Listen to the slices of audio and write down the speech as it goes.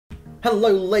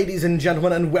Hello ladies and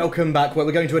gentlemen and welcome back where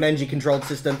we're going to an energy controlled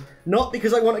system. Not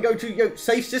because I want to go to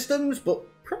safe systems,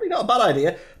 but probably not a bad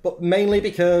idea, but mainly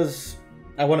because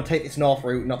I want to take this north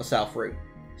route, not the south route.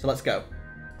 So let's go.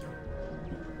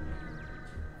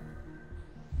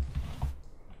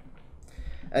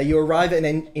 You arrive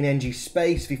in NG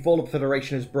space. The Fall of the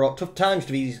Federation has brought tough times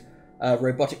to these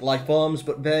robotic life forms,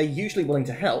 but they're usually willing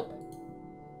to help.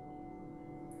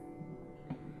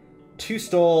 2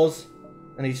 stores.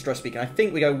 I need stress speaking. I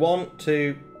think we go 1,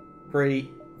 2, 3,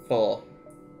 4.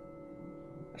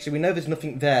 Actually, we know there's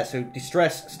nothing there, so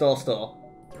distress, store.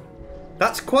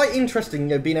 That's quite interesting,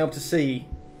 being able to see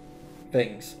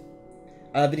things.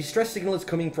 The distress signal is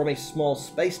coming from a small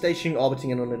space station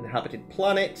orbiting an uninhabited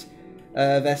planet.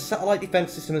 Their satellite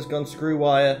defense system has gone screw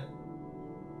wire.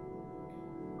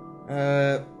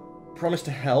 Promise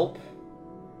to help.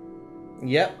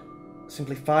 Yep.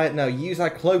 Simply fire. No, use our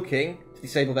cloaking to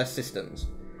disable their systems.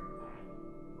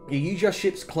 You use your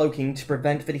ship's cloaking to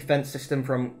prevent the defense system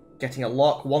from getting a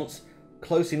lock. Once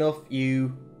close enough,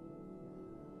 you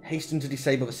hasten to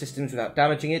disable the systems without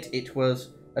damaging it. It was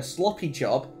a sloppy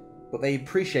job, but they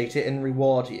appreciate it and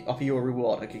offer you a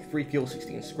reward. Okay, 3 fuel,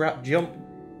 16 scrap, jump.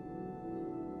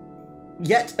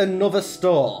 Yet another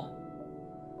store.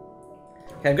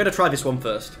 Okay, I'm going to try this one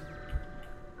first.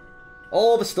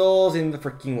 All the stores in the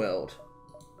freaking world.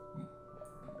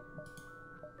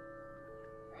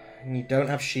 And you don't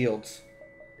have shields.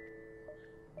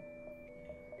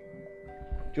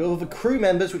 Do you have other crew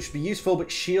members, which would be useful, but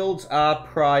shields are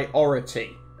priority.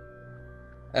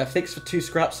 Fix for 2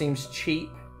 scrap seems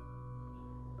cheap.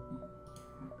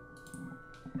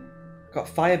 Got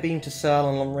fire beam to sell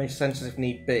and long range sensors if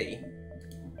need be.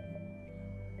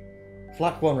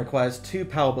 Flak 1 requires 2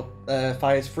 power but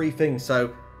fires 3 things,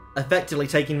 so effectively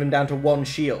taking them down to 1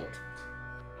 shield.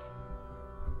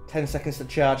 10 seconds to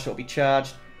charge, so it'll be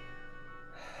charged.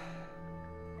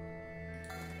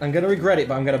 I'm going to regret it,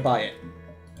 but I'm going to buy it.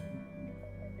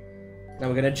 Now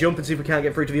we're going to jump and see if we can't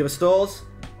get through to the other stores.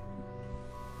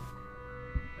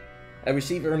 I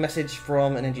receive a message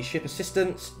from an energy ship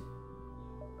assistant.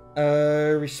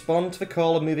 Respond to the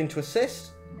call and move in to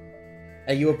assist.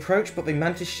 You approach, but the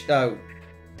Mantis... Oh.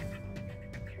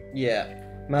 Yeah.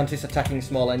 Mantis attacking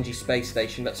small NG space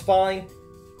station. That's fine.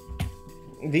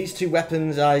 These 2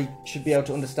 weapons I should be able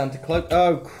to understand to cloak.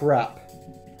 Oh, crap.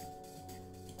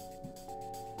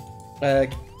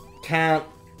 Can't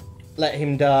let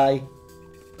him die.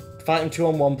 Fight him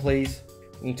 2-on-1, please.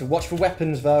 You need to watch for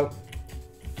weapons, though.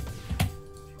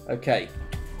 Okay.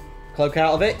 Cloak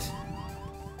out of it.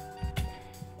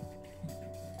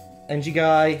 NG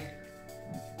guy.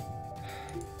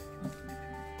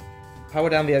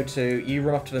 Power down the O2. You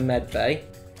run off to the med bay.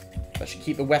 That should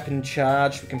keep the weapon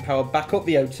charged. We can power back up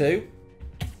the O2.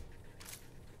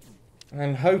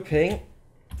 I'm hoping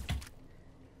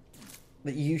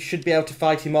that you should be able to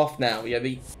fight him off now. Yeah,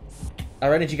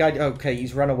 our energy guy... Okay,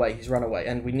 he's run away. He's run away.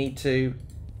 And we need to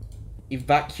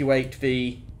evacuate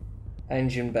the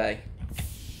engine bay.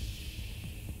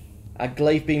 Our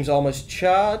glaive beam's almost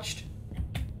charged.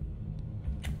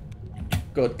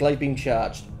 Good, glaive beam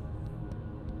charged.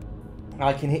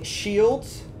 I can hit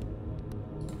shields,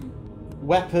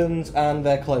 weapons, and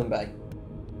their clone bay.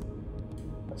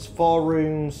 That's 4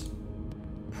 rooms.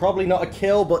 Probably not a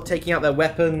kill, but taking out their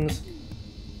weapons...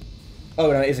 Oh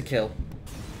no, it is a kill.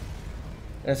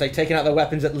 And say taking out their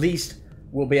weapons, at least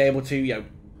we'll be able to,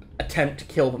 attempt to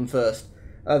kill them first.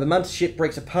 The Mantis ship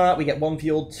breaks apart. We get 1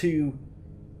 fuel, 2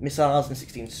 missiles, and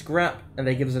 16 scrap, and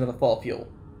they give us another 4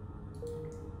 fuel.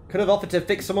 Could have offered to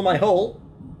fix some of my hull.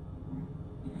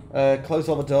 Close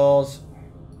all the doors.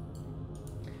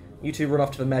 You 2 run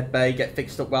off to the med bay, get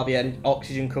fixed up while the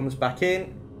oxygen comes back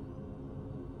in.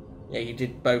 Yeah, you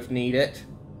did both need it.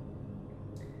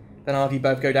 Then I'll have you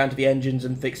both go down to the engines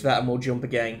and fix that, and we'll jump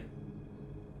again.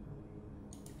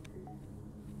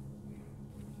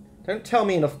 Don't tell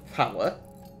me enough power.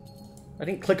 I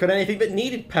didn't click on anything that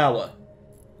needed power.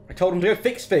 I told them to go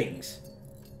fix things.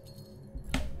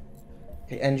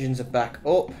 Okay, engines are back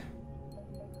up.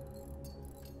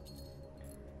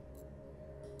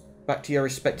 Back to your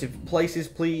respective places,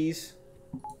 please.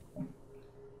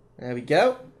 There we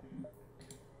go.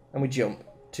 And we jump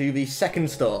to the second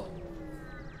store.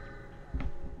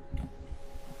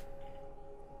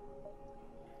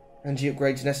 Energy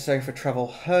upgrades necessary for travel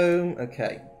home.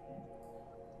 Okay.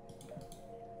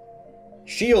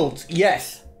 Shields,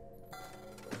 yes.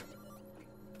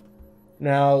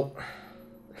 Now,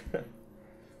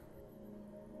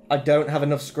 I don't have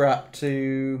enough scrap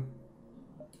to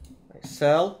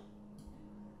sell.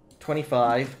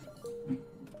 25.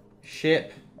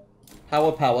 Ship.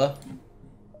 Power. Power.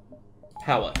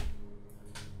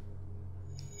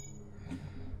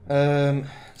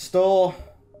 Store.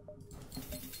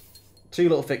 2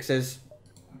 little fixes.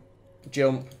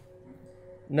 Jump.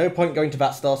 No point going to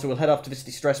that store, so we'll head off to this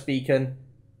distress beacon.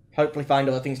 Hopefully find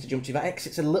other things to jump to. That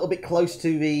exit's a little bit close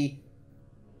to the...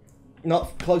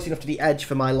 Not close enough to the edge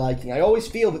for my liking. I always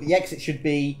feel that the exit should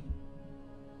be...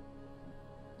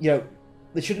 You know,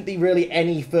 there shouldn't be really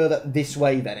any further this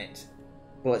way than it.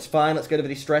 But it's fine, let's go to the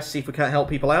distress, see if we can't help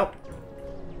people out.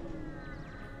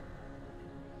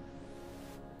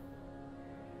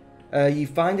 You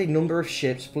find a number of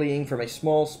ships fleeing from a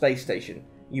small space station.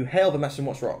 You hail them, ask them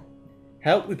what's wrong.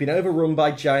 Help, we've been overrun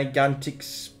by gigantic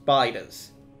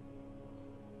spiders.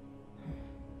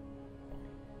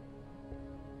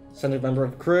 Send a member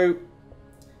of the crew.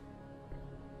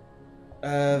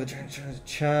 The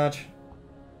charge.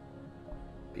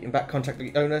 Beating back, contact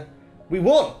the owner. We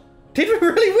won! Did we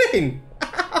really win?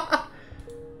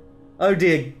 Oh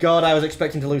dear God, I was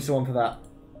expecting to lose someone for that.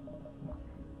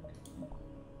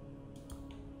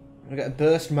 I'm gonna get a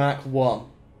burst mark 1.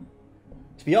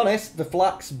 To be honest, the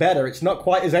flak's better. It's not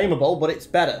quite as aimable, but it's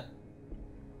better.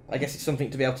 I guess it's something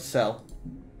to be able to sell.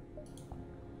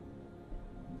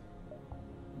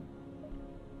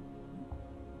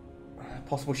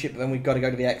 Possible ship, but then we've got to go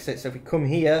to the exit. So if we come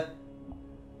here,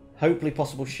 hopefully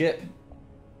possible ship,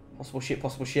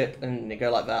 and go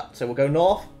like that. So we'll go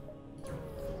north.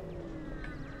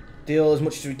 Deal as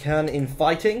much as we can in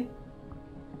fighting.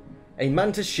 A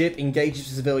Mantis ship engages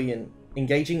a civilian.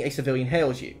 Engaging a civilian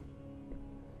hails you.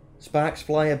 Sparks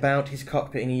fly about his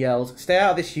cockpit and he yells, "Stay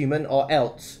out of this, human, or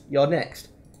else you're next.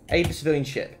 Aid the civilian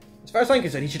ship." As far as I'm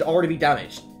concerned, he should already be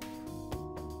damaged.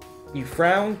 You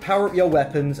frown, power up your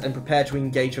weapons, and prepare to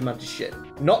engage the Mantis ship.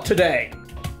 Not today!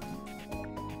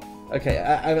 Okay,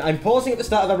 I'm pausing at the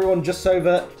start of everyone just so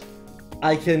that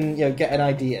I can, you know, get an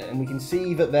idea. And we can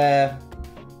see that they're...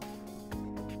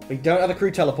 We don't have a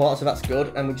crew teleporter, so that's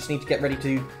good. And we just need to get ready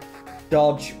to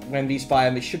dodge when these fire.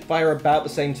 And they should fire about the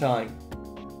same time.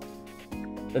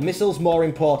 The missile's more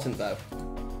important, though.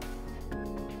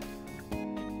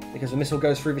 Because the missile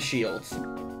goes through the shields.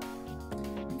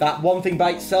 That one thing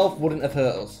by itself wouldn't have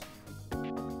hurt us.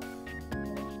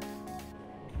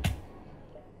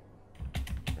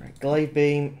 Right, glaive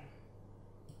beam.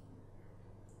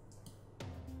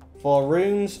 4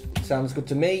 runes. Sounds good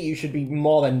to me. You should be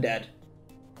more than dead.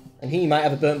 And he might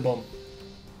have a burnt bum.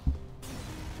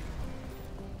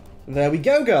 There we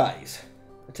go, guys.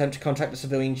 Attempt to contact the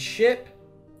civilian ship.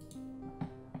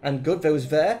 And good, those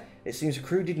there. It seems the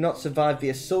crew did not survive the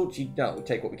assault. No, we'll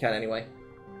take what we can anyway.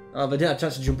 Oh, they didn't have a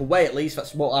chance to jump away at least.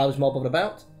 That's what I was more bothered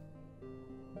about.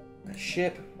 A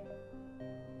ship.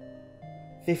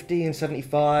 50 and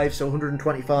 75, so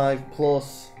 125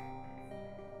 plus.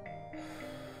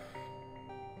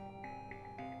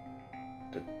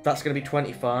 That's going to be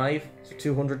 25. So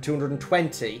 200,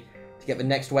 220 to get the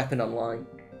next weapon online.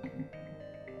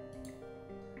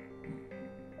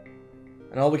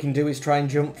 And all we can do is try and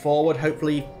jump forward,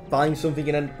 hopefully find something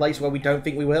in a place where we don't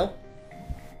think we will.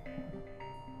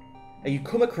 You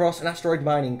come across an asteroid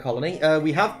mining colony.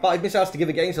 We have 5 missiles to give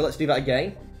again, so let's do that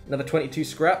again. Another 22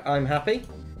 scrap, I'm happy.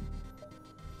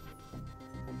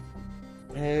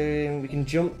 We can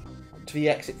jump to the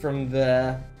exit from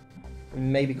there.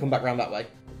 And maybe come back around that way.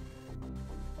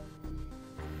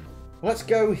 Let's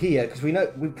go here, because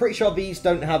we're pretty sure these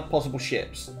don't have possible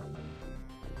ships.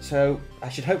 So, I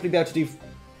should hopefully be able to do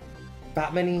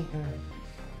that many.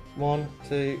 1,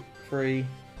 2, 3.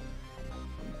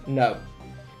 No.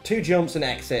 2 jumps and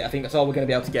exit. I think that's all we're going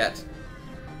to be able to get.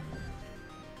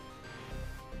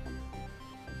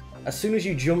 As soon as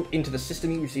you jump into the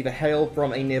system, you receive a hail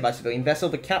from a nearby civilian vessel.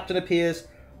 The captain appears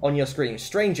on your screen.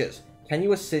 Strangers, can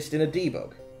you assist in a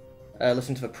debug?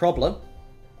 Listen to the problem.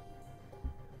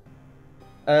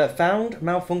 Found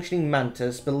malfunctioning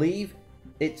Mantis.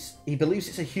 He believes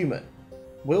it's a human.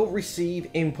 Will receive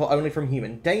input only from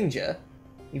human. Danger.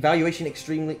 Evaluation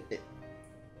extremely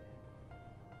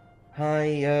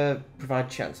high. Provide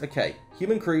chance. Okay.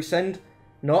 Human crew send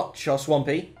Notch or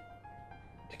Swampy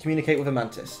to communicate with a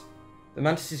Mantis. The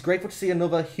Mantis is grateful to see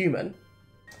another human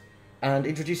and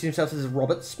introduces himself as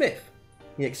Robert Smith.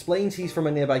 He explains he's from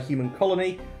a nearby human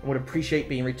colony and would appreciate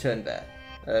being returned there.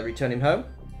 Return him home.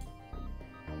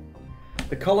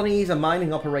 The colony is a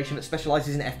mining operation that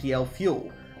specialises in FTL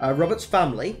fuel. Robert's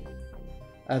family,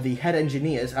 the head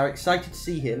engineers, are excited to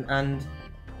see him and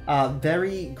are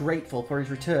very grateful for his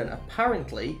return.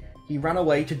 Apparently, he ran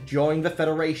away to join the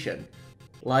Federation,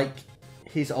 like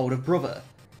his older brother,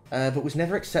 but was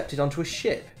never accepted onto a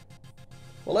ship.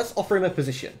 Well, let's offer him a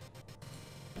position.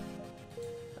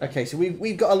 Okay, so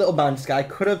we've got a little Mantis guy.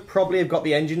 Could have probably have got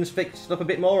the engines fixed up a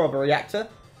bit more, or the reactor,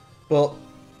 but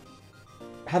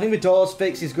having the doors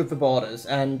fixed is good for borders,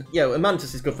 and, you know, a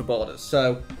mantis is good for borders,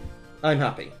 so I'm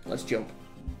happy. Let's jump.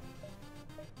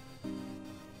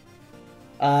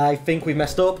 I think we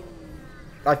messed up.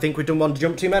 I think we've done one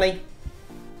jump too many.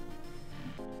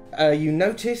 You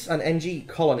notice an NG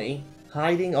colony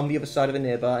hiding on the other side of a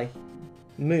nearby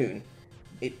moon.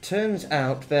 It turns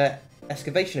out they're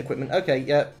excavation equipment. Okay,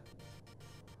 yeah.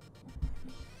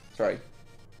 Sorry.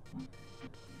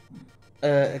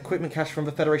 Equipment cache from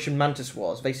the Federation Mantis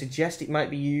Wars. They suggest it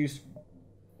might be used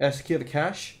secure the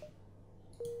cache.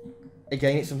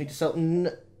 Again, it's something to sell.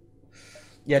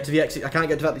 Yeah, to the exit. I can't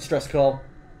get to that distress call.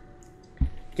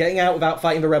 Getting out without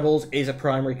fighting the rebels is a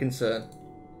primary concern.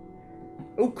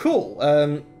 Oh, cool.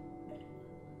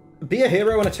 Be a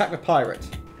hero and attack the pirate.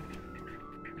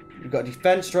 You've got a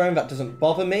defense drone, that doesn't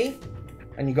bother me.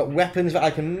 And you've got weapons that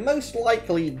I can most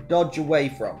likely dodge away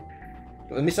from.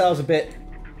 But the missile's a bit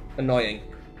annoying.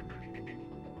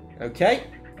 Okay.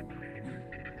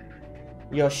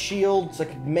 Your shields, I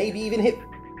could maybe even hit...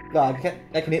 No, I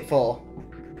can hit 4.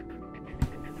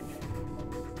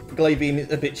 Glaive beam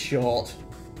is a bit short.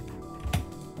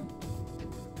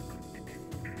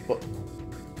 But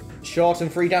short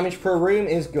and 3 damage per room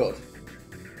is good.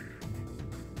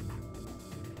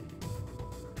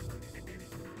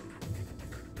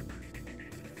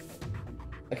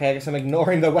 Okay, I guess I'm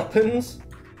ignoring the weapons,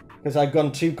 because I've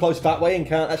gone too close that way and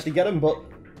can't actually get them, but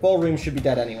 4 rooms should be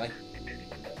dead anyway.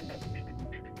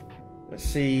 Let's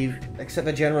see, accept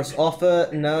the generous offer.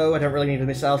 No, I don't really need the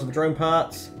missiles or the drone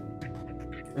parts.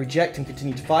 Reject and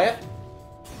continue to fire.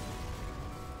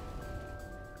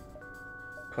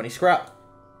 20 scrap.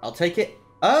 I'll take it.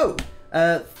 Oh!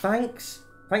 Thanks.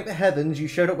 Thank the heavens you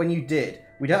showed up when you did.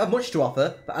 We don't have much to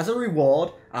offer, but as a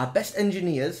reward, our best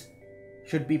engineers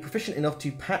should be proficient enough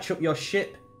to patch up your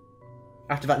ship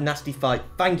after that nasty fight.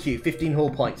 Thank you. 15 hull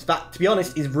points. That, to be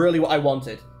honest, is really what I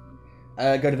wanted.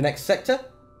 Go to the next sector.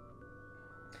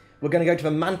 We're going to go to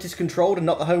the Mantis controlled and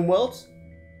not the home worlds.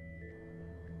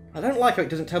 I don't like how it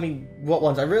doesn't tell me what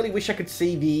ones. I really wish I could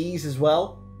see these as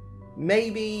well.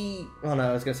 Maybe... Oh no,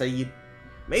 I was going to say...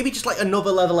 Maybe just like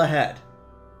another level ahead.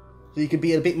 So you could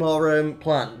be a bit more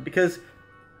planned. Because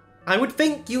I would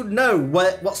think you'd know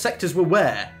what sectors were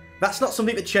where. That's not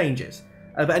something that changes.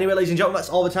 But anyway, ladies and gentlemen, that's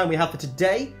all the time we have for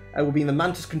today. We'll be in the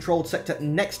Mantis-controlled sector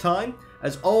next time.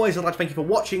 As always, I'd like to thank you for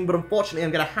watching, but unfortunately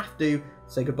I'm going to have to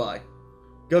say goodbye.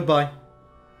 Goodbye.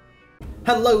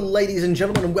 Hello, ladies and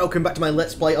gentlemen, and welcome back to my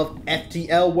Let's Play of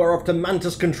FTL. We're off to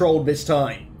Mantis-controlled this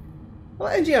time. Well,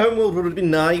 NG Homeworld would have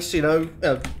been nice, you know,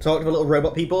 talk to the little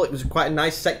robot people. It was quite a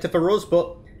nice sector for us,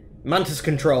 but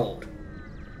Mantis-controlled.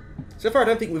 So far, I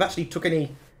don't think we've actually took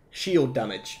any shield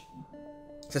damage.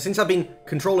 So since I've been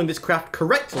controlling this craft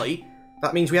correctly,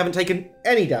 that means we haven't taken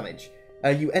any damage.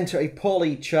 You enter a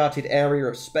poorly charted area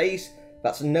of space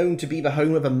that's known to be the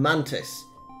home of a mantis.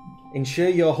 Ensure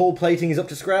your hull plating is up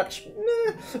to scratch.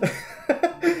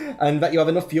 And that you have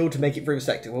enough fuel to make it through the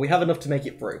sector. Well, we have enough to make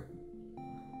it through.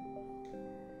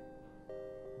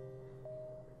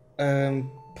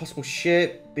 Possible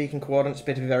ship, beacon coordinates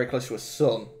appear to be very close to a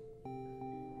sun.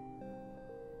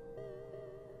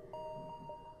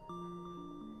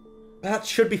 That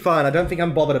should be fine. I don't think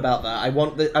I'm bothered about that. I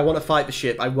want to fight the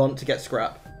ship. I want to get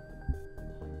scrap.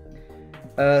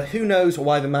 Who knows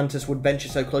why the Mantis would venture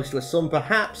so close to a sun?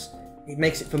 Perhaps it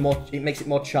makes it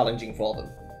more challenging for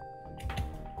them.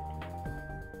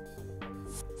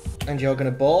 And you're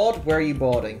going to board? Where are you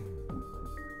boarding?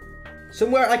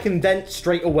 Somewhere I can vent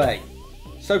straight away.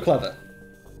 So clever.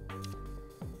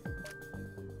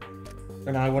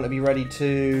 And I want to be ready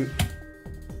to...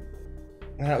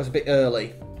 That was a bit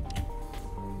early.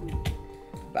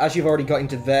 But as you've already got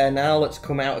into there now, let's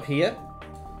come out of here.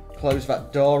 Close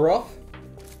that door off.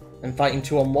 And fight in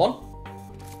 2-on-1.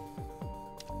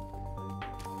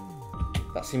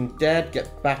 That's him dead.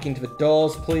 Get back into the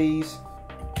doors, please.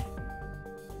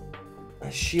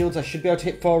 Shields, I should be able to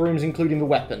hit 4 rooms, including the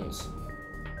weapons.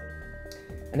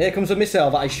 And here comes a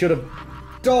missile that I should have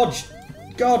dodged.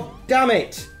 God damn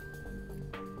it!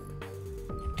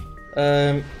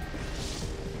 That's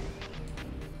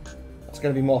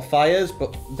going to be more fires,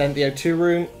 but then the O2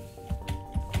 room.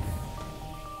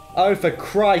 Oh, for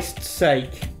Christ's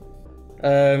sake.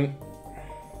 Power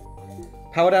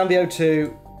down the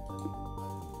O2.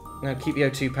 No, keep the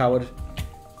O2 powered.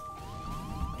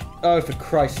 Oh, for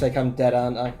Christ's sake, I'm dead,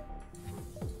 aren't I?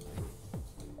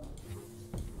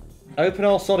 Open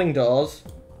all sodding doors.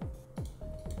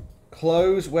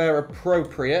 Close where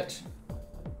appropriate.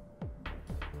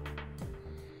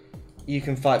 You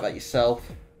can fight that yourself.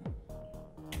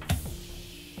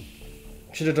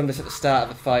 Should have done this at the start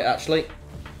of the fight, actually.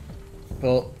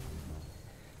 But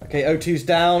Okay, O2's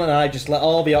down, and I just let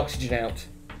all the oxygen out.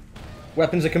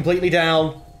 Weapons are completely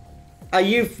down. Are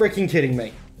you freaking kidding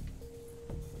me?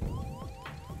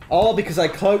 All because I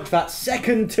cloaked that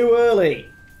second too early.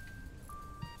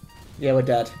 Yeah, we're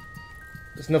dead.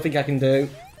 There's nothing I can do.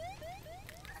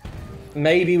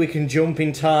 Maybe we can jump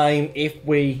in time if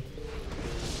we...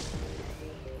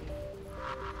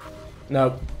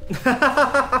 No.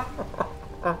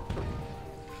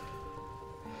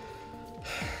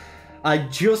 I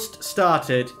just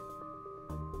started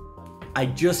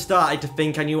to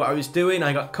think I knew what I was doing.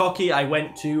 I got cocky. I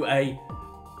went to a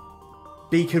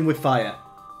beacon with fire.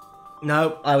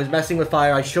 No, I was messing with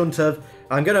fire. I shouldn't have.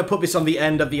 I'm going to put this on the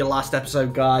end of the last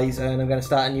episode, guys, and I'm going to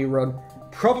start a new run.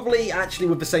 Probably actually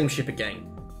with the same ship again.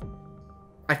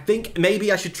 I think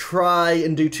maybe I should try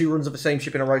and do 2 runs of the same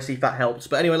ship in a row, see if that helps.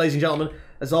 But anyway, ladies and gentlemen,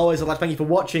 as always, I'd like to thank you for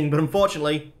watching. But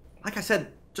unfortunately, like I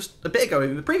said just a bit ago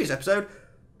in the previous episode,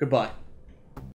 goodbye.